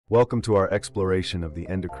Welcome to our exploration of the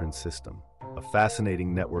endocrine system, a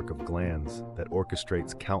fascinating network of glands that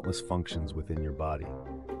orchestrates countless functions within your body.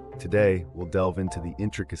 Today, we'll delve into the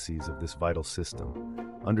intricacies of this vital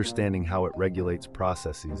system, understanding how it regulates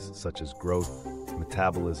processes such as growth,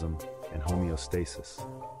 metabolism, and homeostasis.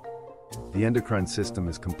 The endocrine system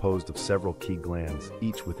is composed of several key glands,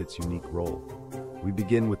 each with its unique role. We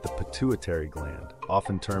begin with the pituitary gland,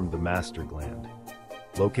 often termed the master gland.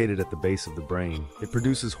 Located at the base of the brain, it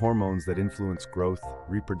produces hormones that influence growth,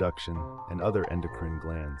 reproduction, and other endocrine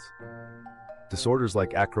glands. Disorders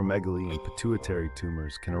like acromegaly and pituitary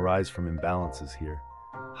tumors can arise from imbalances here,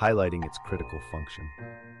 highlighting its critical function.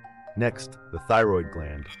 Next, the thyroid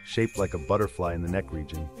gland, shaped like a butterfly in the neck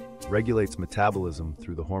region, regulates metabolism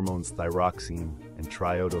through the hormones thyroxine and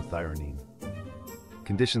triiodothyronine.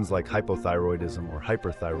 Conditions like hypothyroidism or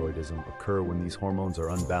hyperthyroidism occur when these hormones are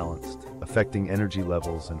unbalanced, affecting energy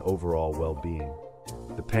levels and overall well-being.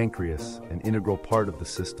 The pancreas, an integral part of the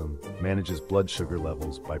system, manages blood sugar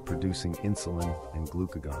levels by producing insulin and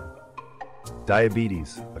glucagon.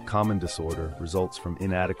 Diabetes, a common disorder, results from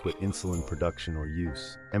inadequate insulin production or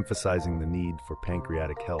use, emphasizing the need for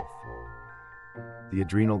pancreatic health. The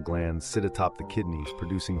adrenal glands sit atop the kidneys,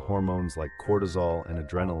 producing hormones like cortisol and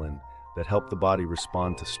adrenaline that help the body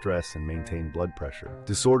respond to stress and maintain blood pressure.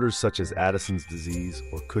 Disorders such as Addison's disease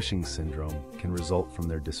or Cushing's syndrome can result from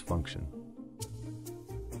their dysfunction.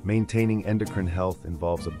 Maintaining endocrine health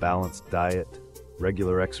involves a balanced diet,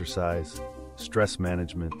 regular exercise, stress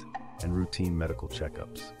management, and routine medical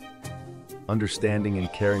checkups. Understanding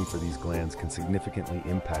and caring for these glands can significantly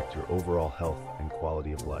impact your overall health and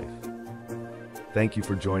quality of life. Thank you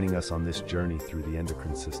for joining us on this journey through the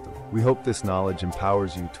endocrine system. We hope this knowledge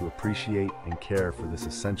empowers you to appreciate and care for this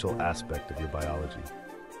essential aspect of your biology.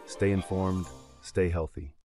 Stay informed, stay healthy.